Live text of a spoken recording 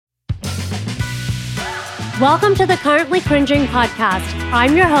Welcome to the Currently Cringing podcast.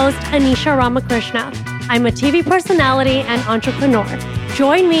 I'm your host, Anisha Ramakrishna. I'm a TV personality and entrepreneur.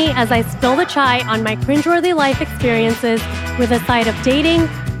 Join me as I spill the chai on my cringeworthy life experiences with a side of dating,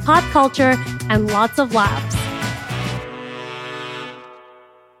 pop culture, and lots of laughs.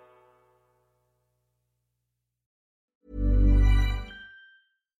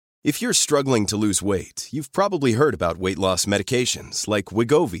 If you're struggling to lose weight, you've probably heard about weight loss medications like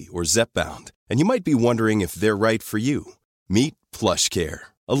Wegovy or Zepbound, and you might be wondering if they're right for you. Meet PlushCare,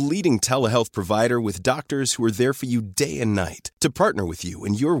 a leading telehealth provider with doctors who are there for you day and night to partner with you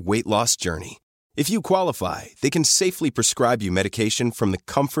in your weight loss journey. If you qualify, they can safely prescribe you medication from the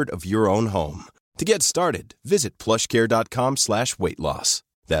comfort of your own home. To get started, visit plushcare.com/weightloss.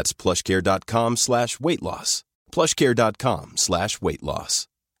 That's plushcare.com/weightloss. plushcare.com/weightloss.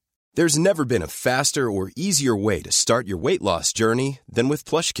 There's never been a faster or easier way to start your weight loss journey than with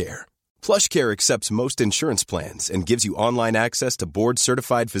PlushCare. PlushCare accepts most insurance plans and gives you online access to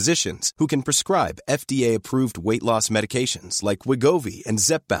board-certified physicians who can prescribe FDA-approved weight loss medications like Wegovy and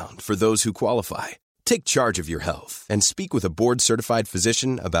Zepbound for those who qualify. Take charge of your health and speak with a board-certified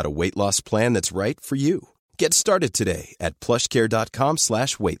physician about a weight loss plan that's right for you. Get started today at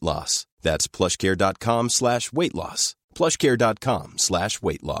plushcare.com/weightloss. That's plushcare.com/weightloss.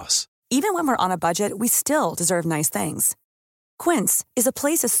 plushcare.com/weightloss. Even when we're on a budget, we still deserve nice things. Quince is a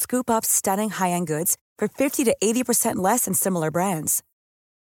place to scoop up stunning high-end goods for 50 to 80% less than similar brands.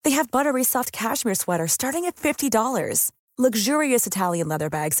 They have buttery soft cashmere sweaters starting at $50, luxurious Italian leather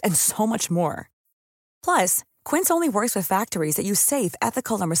bags, and so much more. Plus, Quince only works with factories that use safe,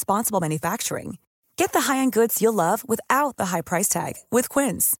 ethical, and responsible manufacturing. Get the high-end goods you'll love without the high price tag with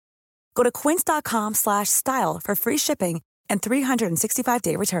Quince. Go to quince.com/style for free shipping and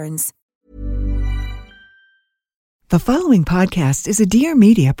 365-day returns. The following podcast is a Dear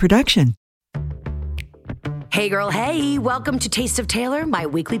Media production. Hey girl, hey, welcome to Taste of Taylor, my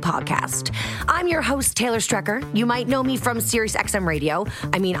weekly podcast. I'm your host, Taylor Strecker. You might know me from Sirius XM Radio.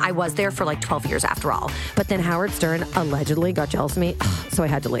 I mean, I was there for like 12 years after all. But then Howard Stern allegedly got jealous of me, so I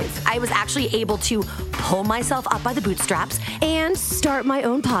had to leave. I was actually able to pull myself up by the bootstraps and start my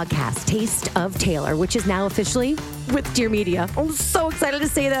own podcast, Taste of Taylor, which is now officially with Dear Media. I'm so excited to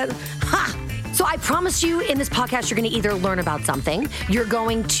say that. Ha! So I promise you in this podcast, you're going to either learn about something, you're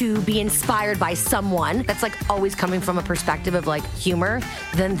going to be inspired by someone that's like always coming from a perspective of like humor,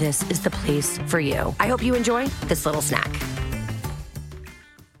 then this is the place for you. I hope you enjoy this little snack.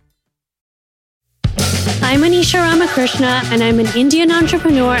 I'm Anisha Ramakrishna, and I'm an Indian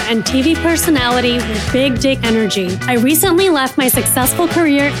entrepreneur and TV personality with big dick energy. I recently left my successful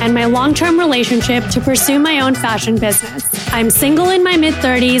career and my long-term relationship to pursue my own fashion business. I'm single in my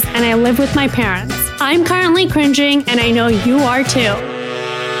mid-30s, and I live with my parents. I'm currently cringing, and I know you are too.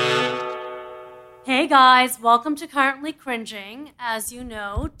 Hey guys, welcome to Currently Cringing. As you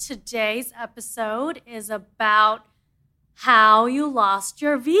know, today's episode is about how you lost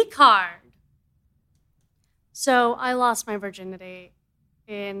your V card. So I lost my virginity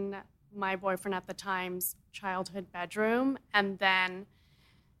in my boyfriend at the time's childhood bedroom, and then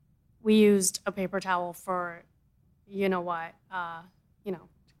we used a paper towel for,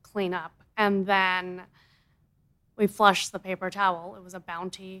 clean up. And then we flushed the paper towel. It was a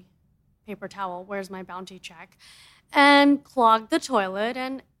Bounty paper towel. Where's my Bounty check? And clogged the toilet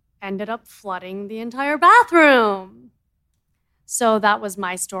and ended up flooding the entire bathroom. So that was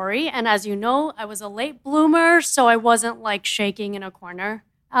my story. And as you know, I was a late bloomer, so I wasn't like shaking in a corner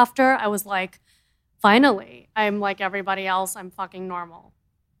after. I was like, finally, I'm like everybody else. I'm fucking normal.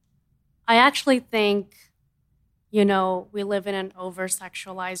 I actually think, we live in an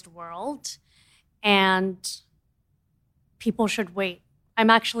over-sexualized world and people should wait. I'm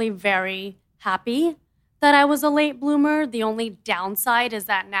actually very happy that I was a late bloomer. The only downside is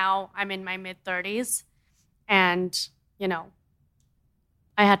that now I'm in my mid-30s and,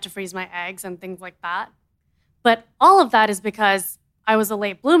 I had to freeze my eggs and things like that. But all of that is because I was a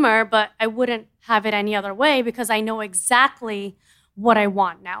late bloomer, but I wouldn't have it any other way because I know exactly what I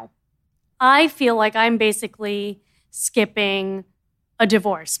want now. I feel like I'm basically skipping a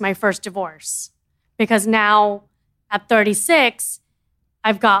divorce, my first divorce, because now at 36,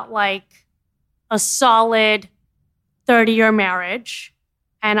 I've got like a solid 30-year marriage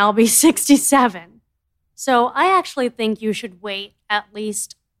and I'll be 67. So I actually think you should wait at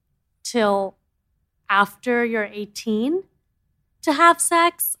least till after you're 18 to have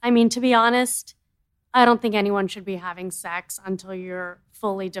sex. I mean, to be honest, I don't think anyone should be having sex until you're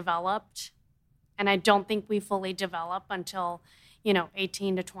fully developed. And I don't think we fully develop until,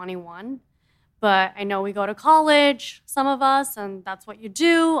 18 to 21. But I know we go to college, some of us, and that's what you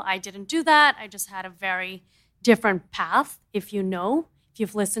do. I didn't do that. I just had a very different path. If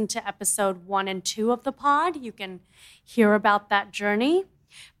you've listened to episode 1 and 2 of the pod, you can hear about that journey.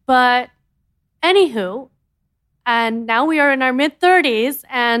 But anywho, and now we are in our mid-30s,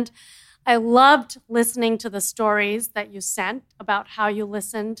 and I loved listening to the stories that you sent about how you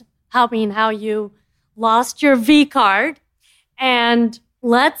how you lost your V card. And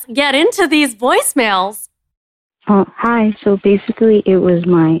let's get into these voicemails. Hi. So basically, it was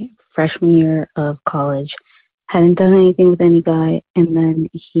my freshman year of college. Hadn't done anything with any guy, and then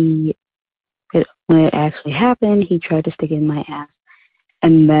when it actually happened, he tried to stick it in my ass.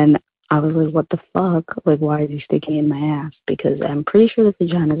 And then I was like, what the fuck? Like, why is he sticking it in my ass? Because I'm pretty sure the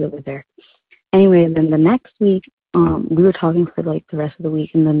vagina's over there. Anyway, then the next week, we were talking for like the rest of the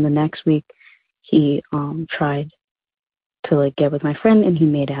week, and then the next week, he tried to like get with my friend, and he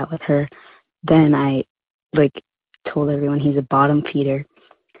made out with her. Then I like told everyone he's a bottom feeder,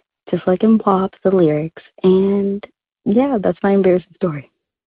 just like in WAP, the lyrics. And yeah, that's my embarrassing story.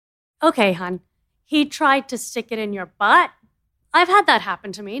 Okay, hon. He tried to stick it in your butt. I've had that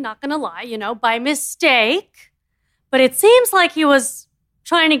happen to me, not gonna lie, by mistake. But it seems like he was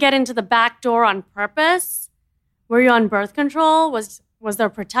trying to get into the back door on purpose. Were you on birth control? Was there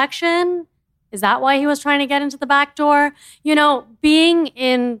protection? Is that why he was trying to get into the back door? Being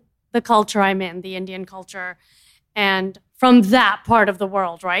in the culture I'm in, the Indian culture, and from that part of the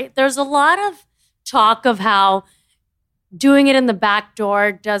world, right? There's a lot of talk of how doing it in the back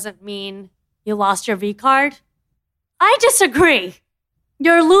door doesn't mean you lost your V card. I disagree.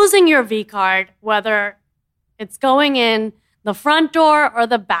 You're losing your V card, whether it's going in the front door or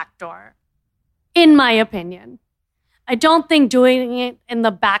the back door, in my opinion. I don't think doing it in the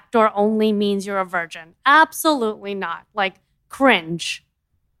back door only means you're a virgin. Absolutely not. Like, cringe.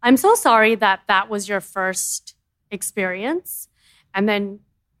 I'm so sorry that was your first experience. And then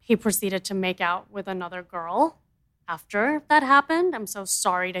he proceeded to make out with another girl after that happened. I'm so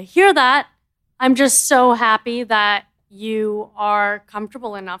sorry to hear that. I'm just so happy that you are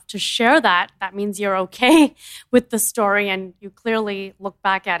comfortable enough to share that. That means you're okay with the story, and you clearly look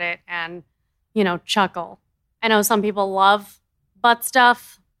back at it and, chuckle. I know some people love butt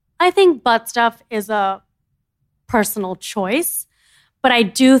stuff. I think butt stuff is a personal choice, but I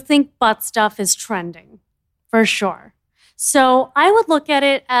do think butt stuff is trending, for sure. So I would look at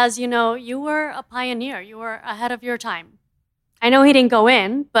it as, you were a pioneer. You were ahead of your time. I know he didn't go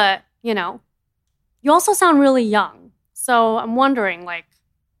in, but, you also sound really young. So I'm wondering,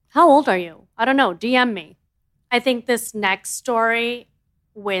 how old are you? I don't know. DM me. I think this next story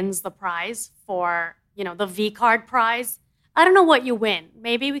wins the prize for, the V card prize. I don't know what you win.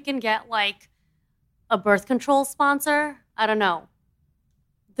 Maybe we can get, a birth control sponsor. I don't know.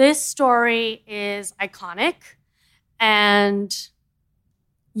 This story is iconic, and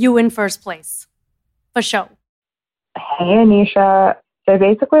you win first place. For sure. Hey, Anisha. So I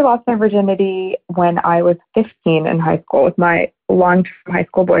basically lost my virginity when I was 15 in high school with my long-term high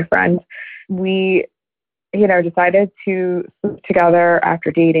school boyfriend. We, decided to sleep together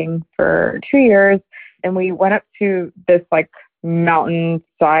after dating for 2 years. And we went up to this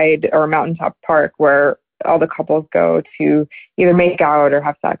mountainside or mountaintop park where all the couples go to either make out or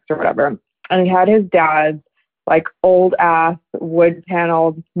have sex or whatever. And he had his dad's old ass wood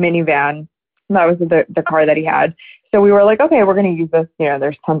paneled minivan. That was the car that he had. So we were like, okay, we're going to use this.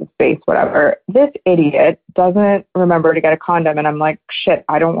 There's tons of space, whatever. This idiot doesn't remember to get a condom. And I'm like, shit,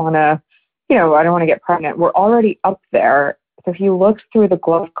 I don't want to get pregnant. We're already up there. So he looks through the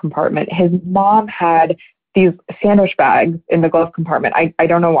glove compartment. His mom had these sandwich bags in the glove compartment. I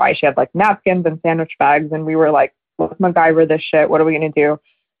don't know why. She had napkins and sandwich bags. And we were like, let's MacGyver this shit. What are we going to do?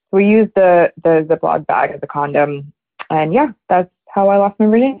 So we used the Ziploc bag as a condom. And yeah, that's how I lost my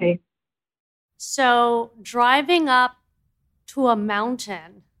virginity. So driving up to a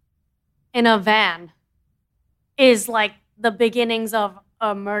mountain in a van is the beginnings of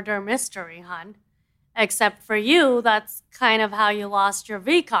a murder mystery, hon. Except for you, that's kind of how you lost your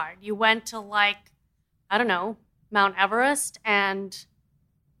V card. You went to Mount Everest and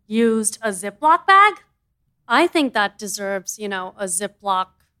used a Ziploc bag. I think that deserves, a Ziploc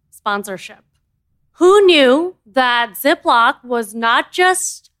sponsorship. Who knew that Ziploc was not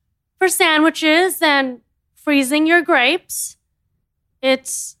just for sandwiches and freezing your grapes?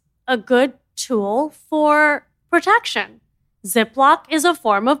 It's a good tool for protection. Ziploc is a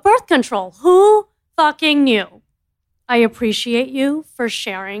form of birth control. Who fucking knew? I appreciate you for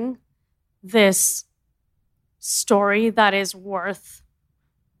sharing this story that is worth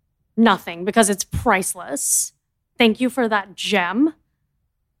nothing because it's priceless. Thank you for that gem.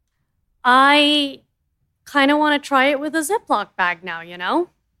 I kind of want to try it with a Ziploc bag now, you know?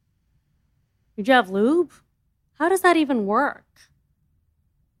 Did you have lube? How does that even work?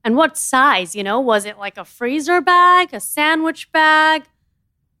 And what size, you know? Was it like a freezer bag, a sandwich bag,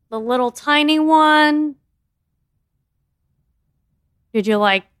 the little tiny one? Did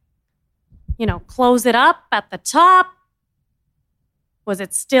you close it up at the top? Was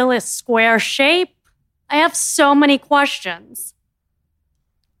it still a square shape? I have so many questions.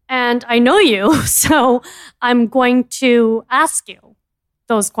 And I know you, so I'm going to ask you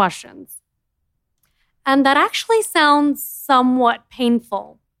those questions. And that actually sounds somewhat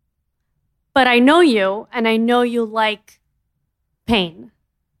painful. But I know you, and I know you like pain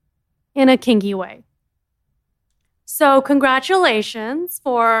in a kinky way. So congratulations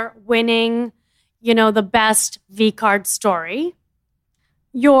for winning, the best V-card story.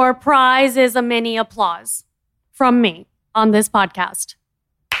 Your prize is a mini applause from me on this podcast.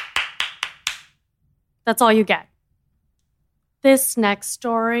 That's all you get. This next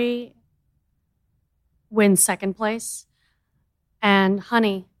story wins second place. And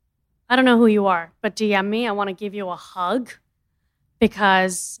honey, I don't know who you are, but DM me. I want to give you a hug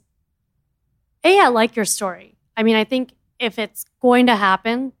because, I like your story. I mean, I think if it's going to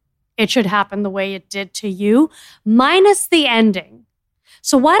happen, it should happen the way it did to you, minus the ending.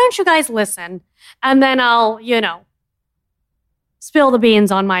 So why don't you guys listen, and then I'll, spill the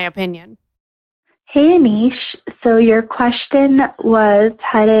beans on my opinion. Hey, Anish. So your question was,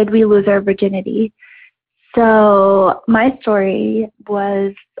 how did we lose our virginity? So my story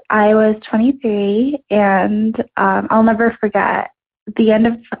was, I was 23, and I'll never forget the end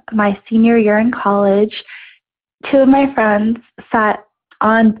of my senior year in college. Two of my friends sat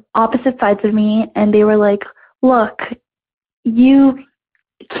on opposite sides of me, and they were like, look, you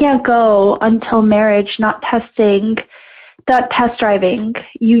can't go until marriage, not test driving.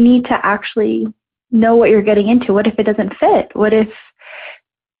 You need to actually know what you're getting into. What if it doesn't fit? What if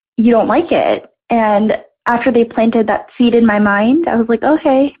you don't like it? And after they planted that seed in my mind, I was like,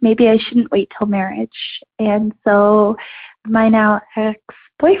 okay, maybe I shouldn't wait till marriage. And so my now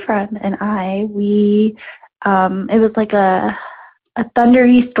ex-boyfriend and I, it was like a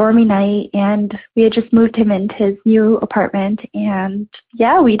thundery, stormy night, and we had just moved him into his new apartment, and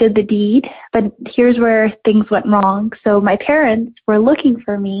we did the deed. But here's where things went wrong. So my parents were looking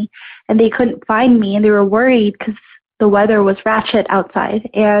for me, and they couldn't find me, and they were worried because the weather was ratchet outside,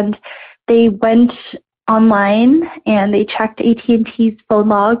 and they went online and they checked AT&T's phone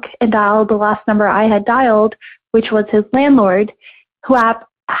log and dialed the last number I had dialed, which was his landlord, who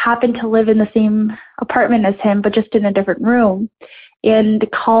happened to live in the same apartment as him, but just in a different room, and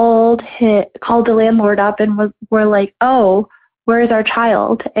called the landlord up and were like, oh, where's our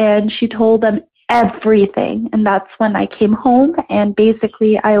child? And she told them everything. And that's when I came home, and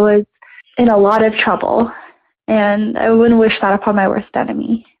basically I was in a lot of trouble, and I wouldn't wish that upon my worst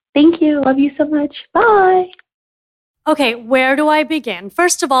enemy. Thank you. Love you so much. Bye. Okay, where do I begin?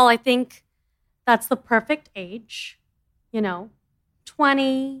 First of all, I think that's the perfect age,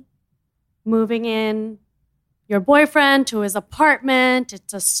 20, moving in your boyfriend to his apartment.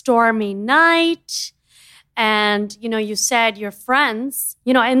 It's a stormy night. And, you said your friends,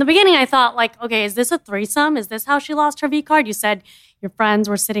 in the beginning I thought okay, is this a threesome? Is this how she lost her V-card? You said your friends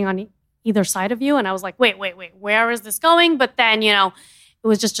were sitting on either side of you. And I was like, wait, where is this going? But then, it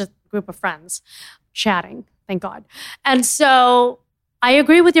was just a group of friends chatting, thank God. And so I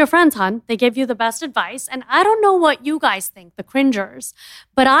agree with your friends, hon. They gave you the best advice. And I don't know what you guys think, the cringers,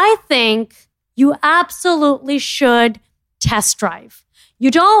 but I think you absolutely should test drive.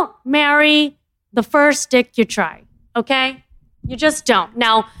 You don't marry the first dick you try, okay? You just don't.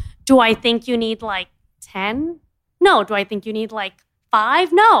 Now, do I think you need 10? No. Do I think you need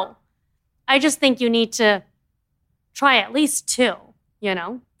 5? No. I just think you need to try at least 2,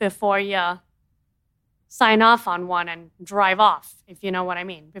 before you sign off on one and drive off, if you know what I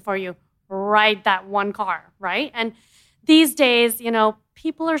mean, before you ride that one car, right? And these days,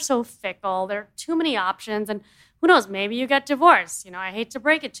 people are so fickle. There are too many options, and who knows, maybe you get divorced. I hate to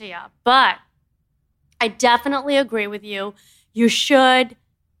break it to you, but I definitely agree with you. You should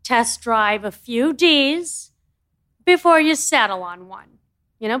test drive a few Ds before you settle on one,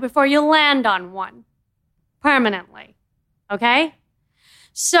 before you land on one permanently, okay?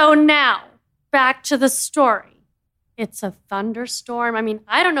 So now, back to the story. It's a thunderstorm. I mean,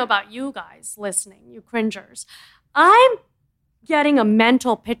 I don't know about you guys listening, you cringers. I'm getting a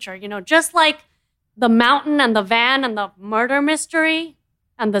mental picture, just like the mountain and the van and the murder mystery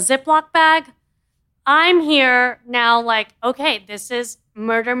and the Ziploc bag. I'm here now this is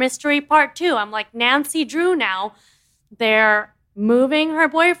murder mystery part 2. I'm like Nancy Drew now. They're moving her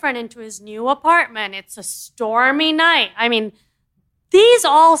boyfriend into his new apartment. It's a stormy night. I mean, these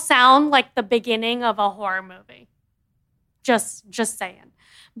all sound like the beginning of a horror movie. Just saying.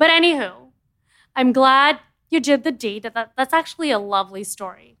 But anywho, I'm glad you did the deed. That's actually a lovely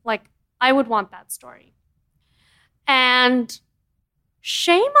story. Like, I would want that story. And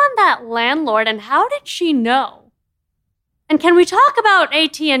shame on that landlord. And how did she know? And can we talk about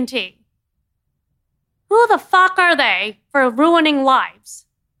AT&T? Who the fuck are they for ruining lives?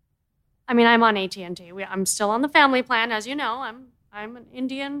 I mean, I'm on AT&T. I'm still on the family plan, as you know. I'm an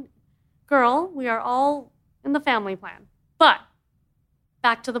Indian girl. We are all in the family plan. But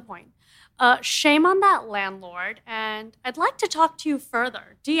back to the point. Shame on that landlord. And I'd like to talk to you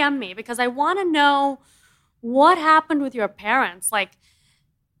further. DM me, because I want to know what happened with your parents. Like,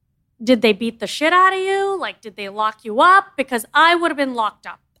 did they beat the shit out of you? Like, did they lock you up? Because I would have been locked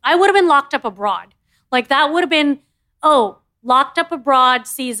up. I would have been locked up abroad. Like, that would have been, Locked Up Abroad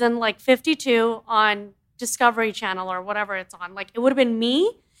season, like 52 on Discovery Channel or whatever it's on. Like, it would have been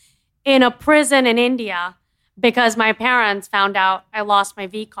me in a prison in India because my parents found out I lost my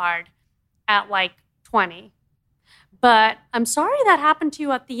V card at like 20. But I'm sorry that happened to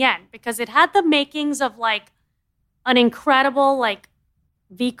you at the end, because it had the makings of like an incredible like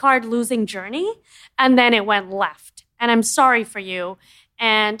V card losing journey, and then it went left. And I'm sorry for you.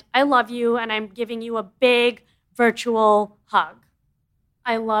 And I love you, and I'm giving you a big virtual hug.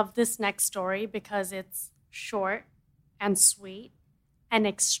 I love this next story because it's short and sweet and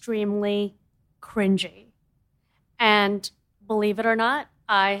extremely cringy. And believe it or not,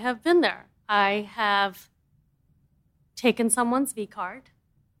 I have been there. I have taken someone's V card,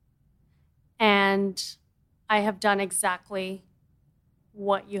 and I have done exactly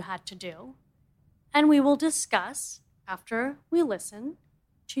what you had to do. And we will discuss after we listen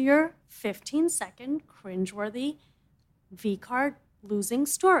to your 15-second cringeworthy V card losing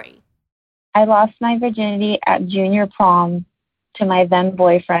story. I lost my virginity at junior prom to my then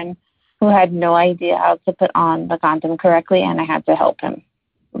boyfriend, who had no idea how to put on the condom correctly, and I had to help him.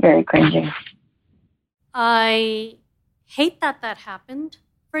 Very cringy. I hate that happened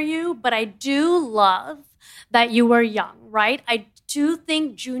for you, but I do love that you were young, right? I do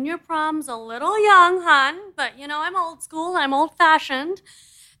think junior prom's a little young, hon, but I'm old school, I'm old fashioned.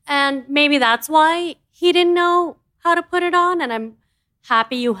 And maybe that's why he didn't know how to put it on, and I'm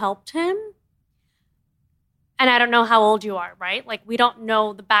happy you helped him. And I don't know how old you are, right? Like, we don't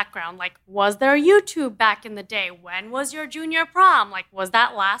know the background. Like, was there YouTube back in the day? When was your junior prom? Like, was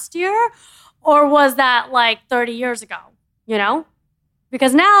that last year? Or was that like 30 years ago,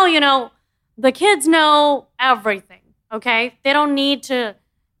 Because now, the kids know everything, okay? They don't need to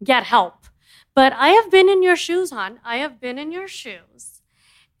get help. But I have been in your shoes, hon. I have been in your shoes.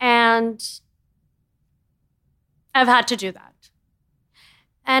 And I've had to do that.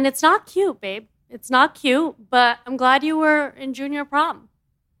 And it's not cute, babe. It's not cute, but I'm glad you were in junior prom.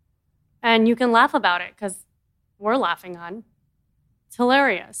 And you can laugh about it, because we're laughing, hon. It's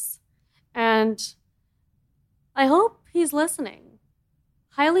hilarious. And I hope he's listening.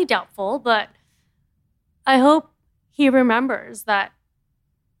 Highly doubtful, but I hope he remembers that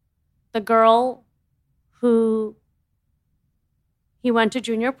the girl who he went to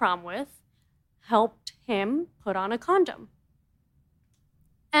junior prom with helped him put on a condom.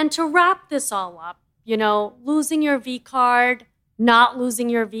 And to wrap this all up, losing your V card, not losing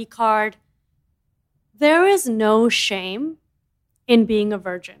your V card, there is no shame in being a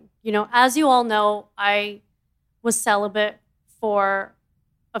virgin. As you all know, I was celibate for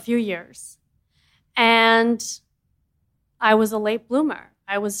a few years. And I was a late bloomer.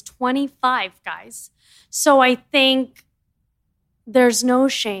 I was 25, guys. So I think there's no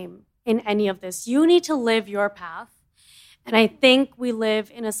shame in any of this. You need to live your path. And I think we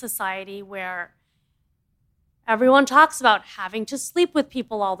live in a society where everyone talks about having to sleep with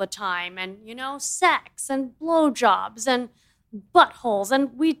people all the time and, sex and blowjobs and buttholes.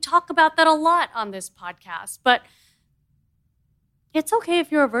 And we talk about that a lot on this podcast. But it's okay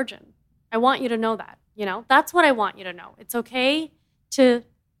if you're a virgin. I want you to know that. That's what I want you to know. It's okay to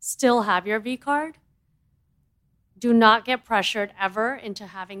still have your V card. Do not get pressured ever into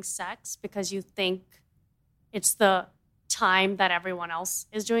having sex because you think it's the time that everyone else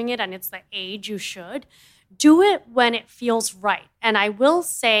is doing it and it's the age you should. Do it when it feels right. And I will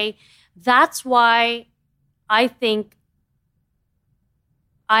say that's why I think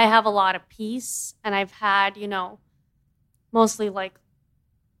I have a lot of peace, and I've had, mostly like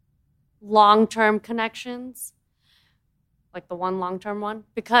long-term connections, like the one long-term one,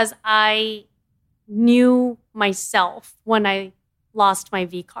 because I knew myself when I lost my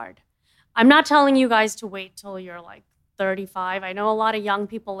V card. I'm not telling you guys to wait till you're like 35. I know a lot of young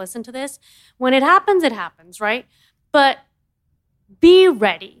people listen to this. When it happens, right? But be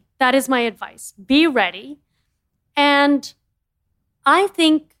ready. That is my advice. Be ready. And I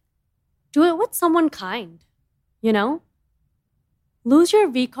think do it with someone kind, you know? Lose your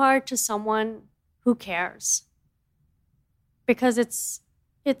V card to someone who cares. Because it's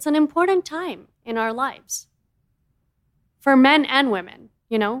an important time in our lives. For men and women,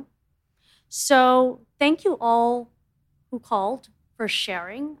 you know? So thank you all who called for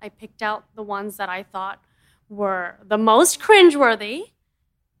sharing. I picked out the ones that I thought were the most cringeworthy.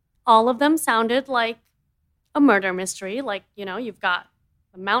 All of them sounded like a murder mystery. Like, you know, you've got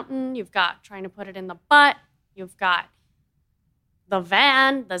the mountain, you've got trying to put it in the butt, you've got the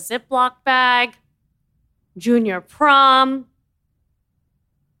van, the Ziploc bag, junior prom,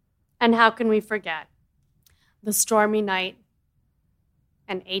 and how can we forget the stormy night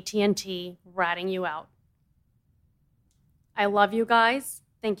and AT&T ratting you out. I love you guys.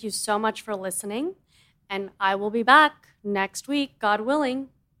 Thank you so much for listening. And I will be back next week, God willing.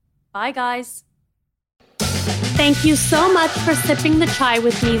 Bye, guys. Thank you so much for sipping the chai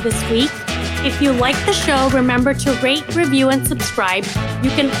with me this week. If you like the show, remember to rate, review, and subscribe. You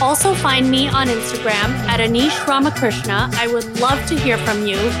can also find me on Instagram at Anish Ramakrishna. I would love to hear from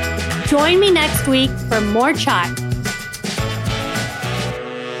you. Join me next week for more chai.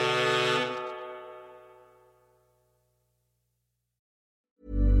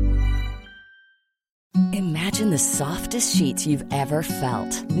 Imagine the softest sheets you've ever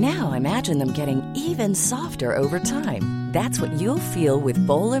felt. Now imagine them getting even softer over time. That's what you'll feel with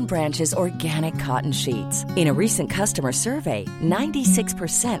Boll & Branch's organic cotton sheets. In a recent customer survey,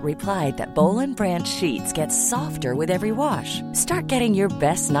 96% replied that Boll & Branch sheets get softer with every wash. Start getting your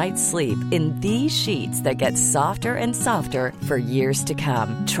best night's sleep in these sheets that get softer and softer for years to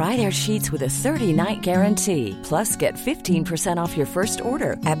come. Try their sheets with a 30-night guarantee. Plus, get 15% off your first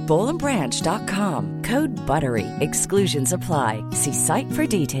order at bollandbranch.com. Code BUTTERY. Exclusions apply. See site for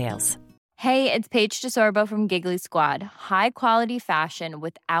details. Hey, it's Paige DeSorbo from Giggly Squad. High quality fashion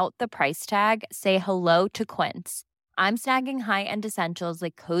without the price tag. Say hello to Quince. I'm snagging high-end essentials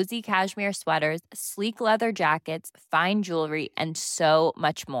like cozy cashmere sweaters, sleek leather jackets, fine jewelry, and so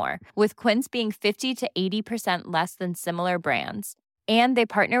much more. With Quince being 50 to 80% less than similar brands. And they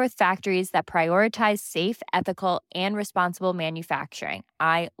partner with factories that prioritize safe, ethical, and responsible manufacturing.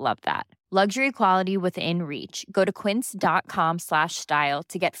 I love that. Luxury quality within reach. Go to quince.com/style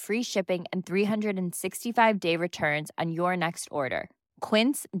to get free shipping and 365-day returns on your next order.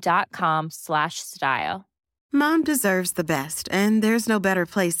 Quince.com/style. Mom deserves the best, and there's no better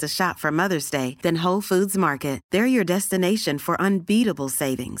place to shop for Mother's Day than Whole Foods Market. They're your destination for unbeatable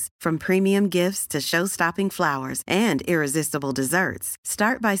savings, from premium gifts to show-stopping flowers and irresistible desserts.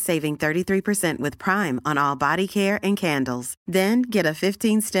 Start by saving 33% with Prime on all body care and candles. Then get a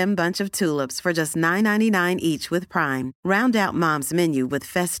 15-stem bunch of tulips for just $9.99 each with Prime. Round out Mom's menu with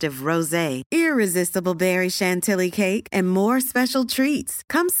festive rosé, irresistible berry chantilly cake, and more special treats.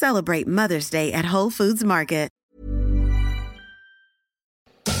 Come celebrate Mother's Day at Whole Foods Market.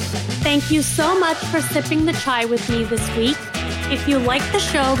 Thank you so much for sipping the chai with me this week. If you like the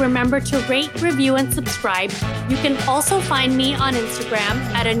show, remember to rate, review, and subscribe. You can also find me on Instagram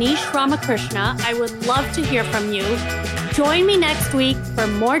at Anish Ramakrishna. I would love to hear from you. Join me next week for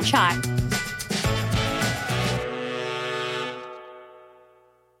more chai.